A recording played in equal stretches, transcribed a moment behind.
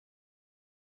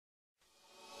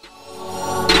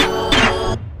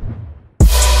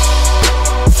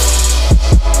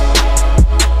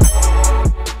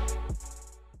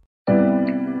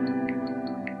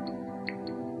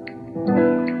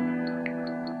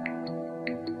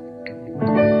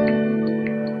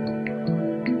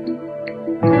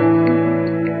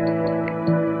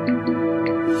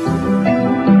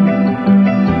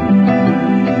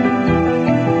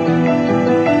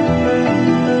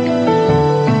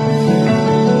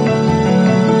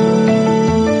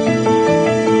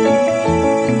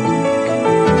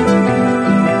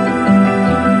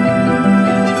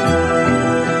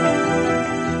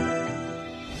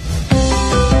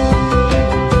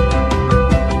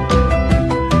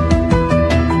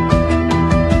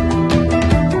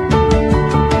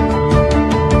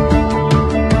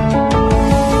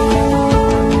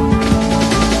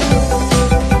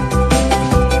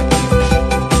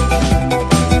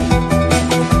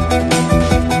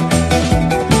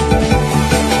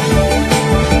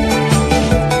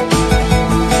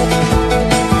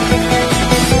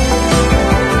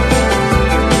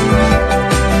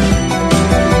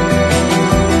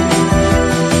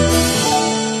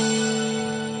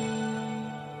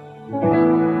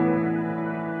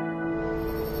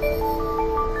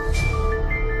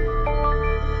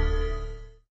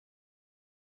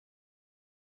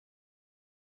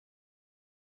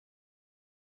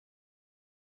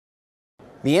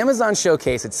The Amazon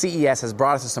Showcase at CES has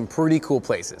brought us to some pretty cool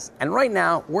places. And right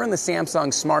now, we're in the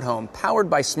Samsung Smart Home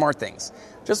powered by SmartThings.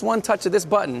 Just one touch of this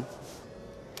button,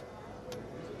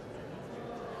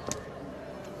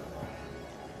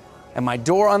 and my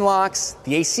door unlocks,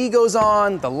 the AC goes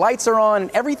on, the lights are on,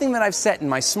 and everything that I've set in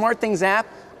my SmartThings app,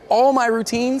 all my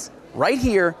routines, right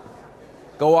here,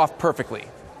 go off perfectly.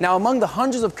 Now, among the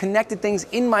hundreds of connected things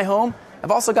in my home,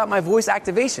 I've also got my voice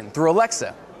activation through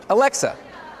Alexa. Alexa,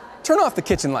 turn off the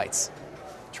kitchen lights.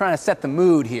 I'm trying to set the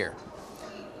mood here.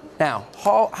 Now,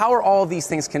 how are all of these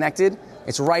things connected?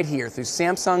 It's right here through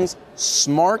Samsung's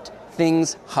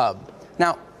SmartThings Hub.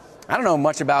 Now, I don't know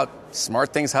much about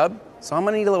SmartThings Hub, so I'm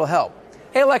gonna need a little help.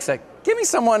 Hey Alexa, give me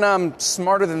someone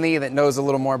smarter than me that knows a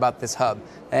little more about this hub.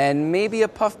 And maybe a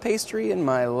puff pastry in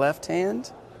my left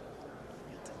hand.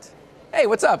 Hey,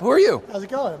 what's up? Who are you? How's it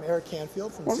going? I'm Eric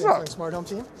Canfield from the Samsung Smart Home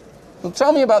team. Well,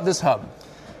 tell me about this hub.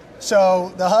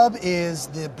 So the hub is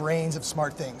the brains of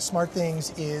SmartThings.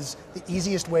 SmartThings is the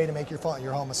easiest way to make your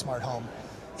home a smart home.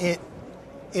 It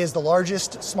is the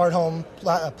largest smart home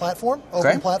platform,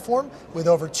 open platform, with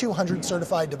over 200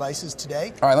 certified devices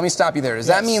today. All right, let me stop you there. Does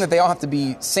that mean that they all have to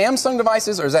be Samsung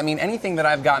devices, or does that mean anything that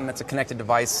I've gotten that's a connected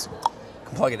device,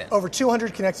 can plug it in? Over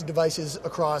 200 connected devices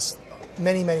across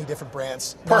many, many different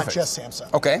brands, not just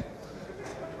Samsung. Okay.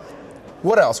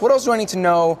 What else? What else do I need to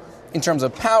know in terms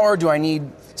of power? Do I need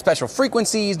special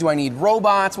frequencies? Do I need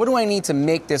robots? What do I need to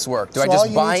make this work? Do I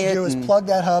just buy it? All you need to do is plug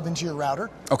that hub into your router.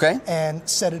 Okay. And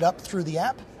set it up through the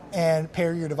app and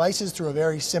pair your devices through a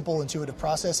very simple, intuitive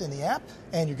process in the app,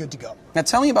 and you're good to go. Now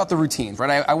tell me about the routines,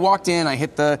 right? I walked in, I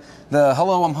hit the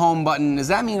hello, I'm home button. Does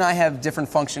that mean I have different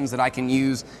functions that I can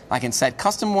use? I can set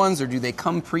custom ones, or do they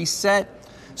come preset?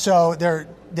 So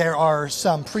there are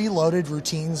some preloaded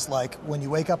routines, like when you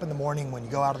wake up in the morning, when you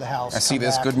go out of the house. I see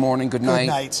this. Back, good morning, good night.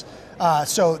 Good night.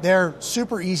 So they're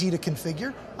super easy to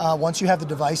configure. Once you have the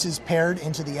devices paired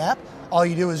into the app, all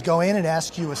you do is go in and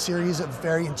ask you a series of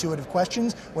very intuitive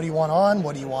questions. What do you want on?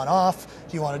 What do you want off?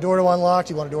 Do you want a door to unlock?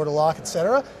 Do you want a door to lock,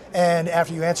 etc.? And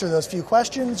after you answer those few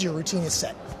questions, your routine is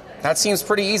set. That seems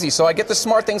pretty easy. So I get the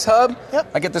SmartThings Hub.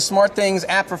 Yep. I get the SmartThings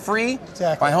app for free.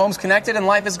 Exactly. My home's connected and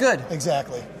life is good.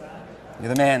 Exactly.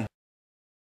 You're the man.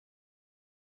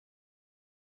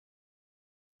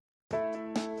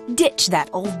 Ditch that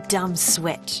old dumb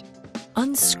switch.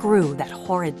 Unscrew that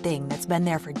horrid thing that's been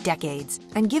there for decades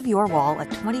and give your wall a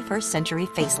 21st century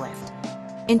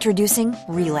facelift. Introducing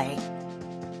Relay.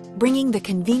 Bringing the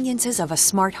conveniences of a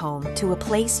smart home to a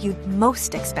place you'd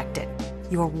most expect it,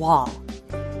 your wall.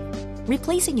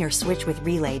 Replacing your switch with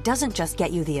Relay doesn't just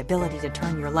get you the ability to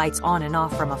turn your lights on and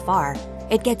off from afar,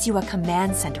 it gets you a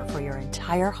command center for your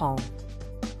entire home.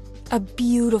 A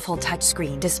beautiful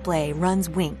touchscreen display runs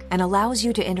Wink and allows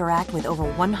you to interact with over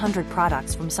 100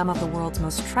 products from some of the world's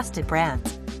most trusted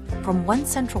brands. From one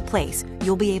central place,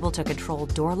 you'll be able to control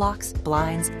door locks,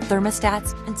 blinds,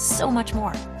 thermostats, and so much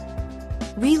more.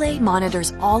 Relay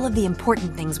monitors all of the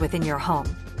important things within your home,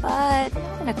 but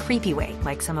not in a creepy way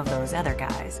like some of those other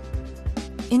guys.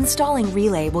 Installing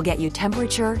Relay will get you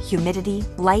temperature, humidity,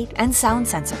 light, and sound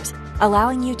sensors,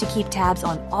 allowing you to keep tabs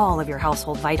on all of your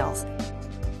household vitals.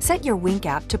 Set your Wink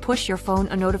app to push your phone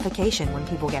a notification when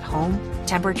people get home,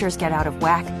 temperatures get out of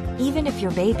whack, even if your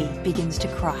baby begins to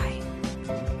cry.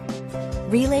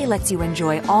 Relay lets you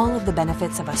enjoy all of the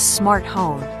benefits of a smart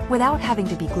home without having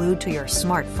to be glued to your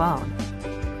smartphone.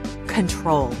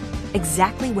 Control,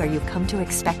 exactly where you've come to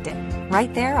expect it,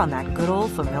 right there on that good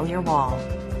old familiar wall.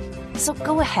 So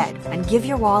go ahead and give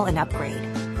your wall an upgrade.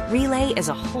 Relay is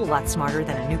a whole lot smarter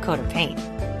than a new coat of paint.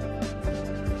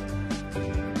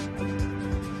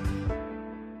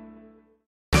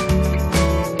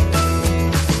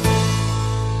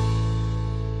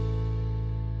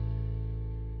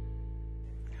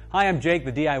 Hi, I'm Jake,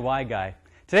 the DIY guy.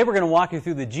 Today we're going to walk you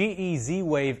through the GE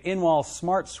Z-Wave in-wall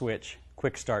smart switch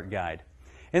quick start guide.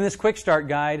 In this quick start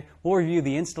guide, we'll review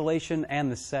the installation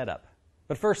and the setup.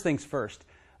 But first things first,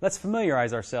 let's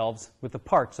familiarize ourselves with the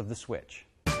parts of the switch.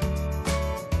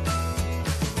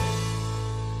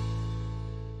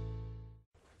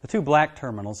 The two black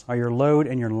terminals are your load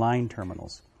and your line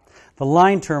terminals. The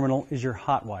line terminal is your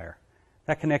hot wire.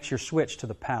 That connects your switch to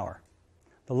the power.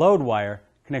 The load wire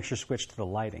connects your switch to the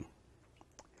lighting.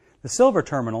 The silver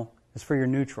terminal is for your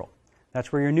neutral.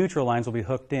 That's where your neutral lines will be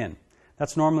hooked in.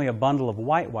 That's normally a bundle of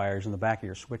white wires in the back of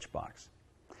your switch box.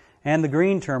 And the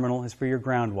green terminal is for your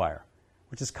ground wire,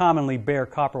 which is commonly bare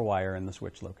copper wire in the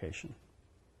switch location.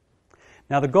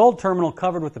 Now the gold terminal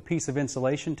covered with a piece of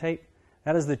insulation tape,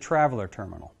 that is the traveler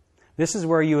terminal. This is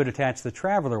where you would attach the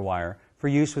traveler wire for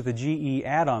use with the GE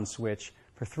add-on switch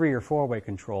for 3- or 4-way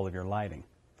control of your lighting.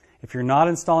 If you're not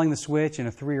installing the switch in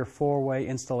a 3- or 4-way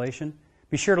installation,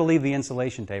 be sure to leave the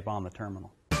insulation tape on the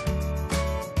terminal.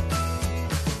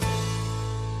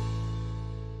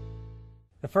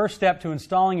 The first step to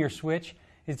installing your switch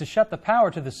is to shut the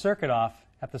power to the circuit off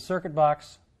at the circuit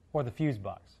box or the fuse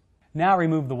box. Now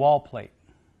remove the wall plate.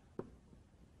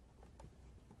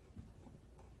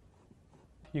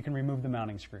 You can remove the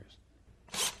mounting screws.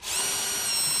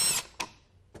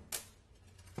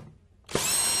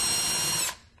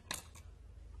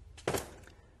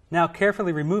 Now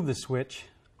carefully remove the switch,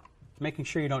 making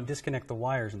sure you don't disconnect the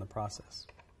wires in the process.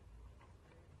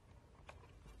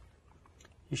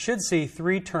 You should see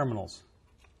 3 terminals: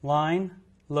 line,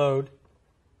 load,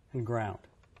 and ground.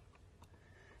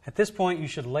 At this point, you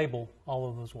should label all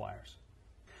of those wires.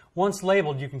 Once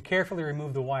labeled, you can carefully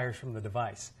remove the wires from the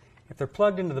device. If they're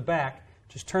plugged into the back,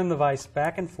 just turn the device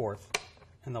back and forth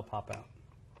and they'll pop out.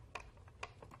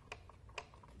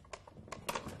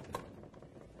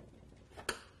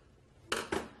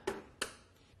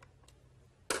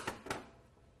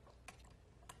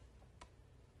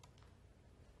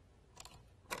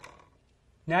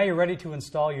 Now you're ready to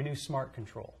install your new smart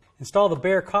control. Install the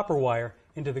bare copper wire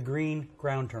into the green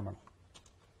ground terminal.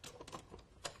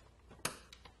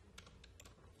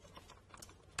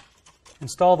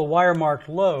 Install the wire marked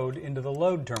load into the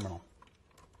load terminal.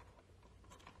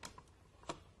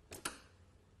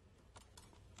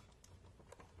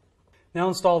 Now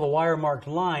install the wire marked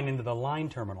line into the line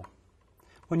terminal.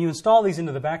 When you install these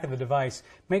into the back of the device,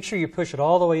 make sure you push it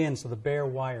all the way in so the bare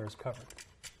wire is covered.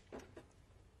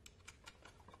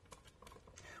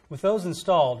 With those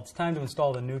installed, it's time to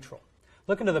install the neutral.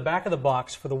 Look into the back of the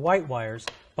box for the white wires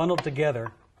bundled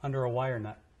together under a wire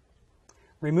nut.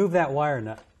 Remove that wire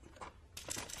nut.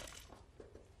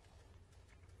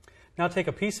 Now take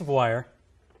a piece of wire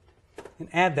and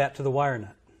add that to the wire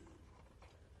nut.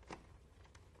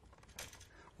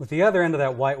 With the other end of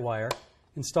that white wire,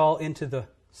 install into the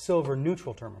silver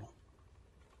neutral terminal.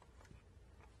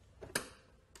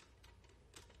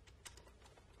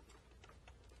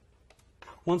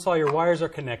 Once all your wires are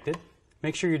connected,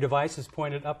 make sure your device is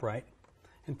pointed upright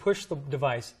and push the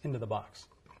device into the box.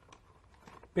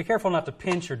 Be careful not to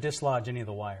pinch or dislodge any of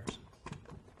the wires.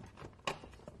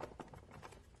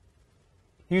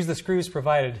 Use the screws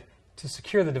provided to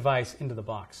secure the device into the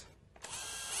box.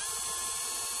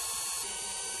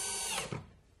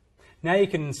 Now you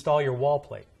can install your wall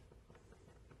plate.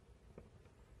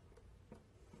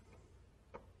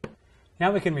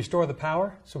 Now we can restore the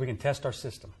power so we can test our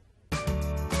system.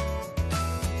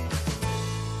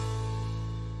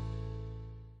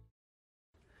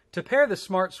 To pair the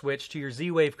smart switch to your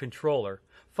Z-Wave controller,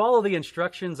 follow the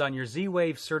instructions on your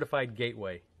Z-Wave certified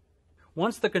gateway.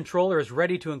 Once the controller is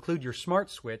ready to include your smart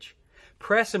switch,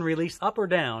 press and release up or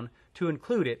down to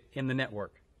include it in the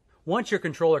network. Once your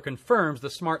controller confirms the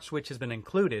smart switch has been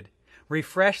included,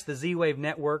 refresh the Z-Wave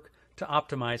network to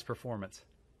optimize performance.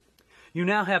 You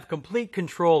now have complete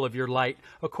control of your light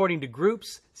according to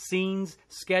groups, scenes,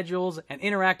 schedules, and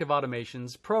interactive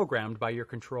automations programmed by your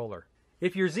controller.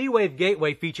 If your Z-Wave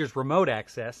gateway features remote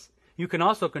access, you can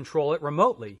also control it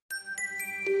remotely.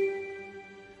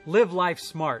 Live life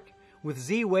smart with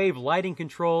Z-Wave lighting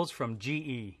controls from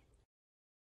GE.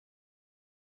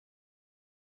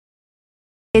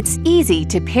 It's easy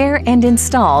to pair and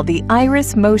install the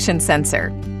Iris motion sensor.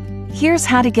 Here's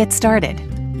how to get started.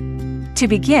 To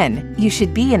begin, you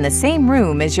should be in the same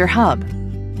room as your hub.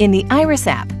 In the Iris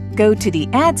app, go to the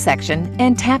Add section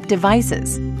and tap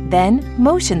Devices, then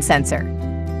Motion Sensor.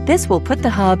 This will put the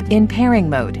hub in pairing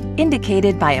mode,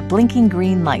 indicated by a blinking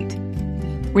green light.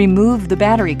 Remove the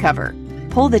battery cover,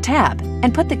 pull the tab,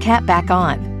 and put the cap back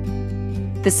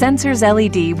on. The sensor's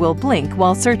LED will blink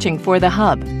while searching for the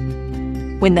hub.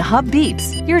 When the hub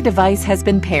beeps, your device has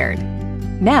been paired.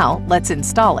 Now, let's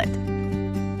install it.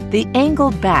 The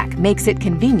angled back makes it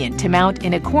convenient to mount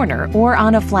in a corner or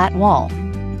on a flat wall.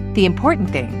 The important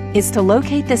thing is to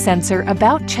locate the sensor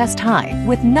about chest high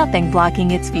with nothing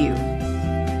blocking its view.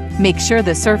 Make sure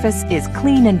the surface is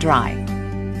clean and dry.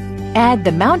 Add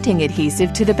the mounting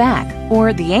adhesive to the back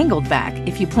or the angled back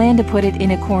if you plan to put it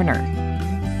in a corner.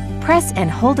 Press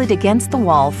and hold it against the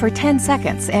wall for 10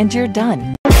 seconds and you're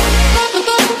done.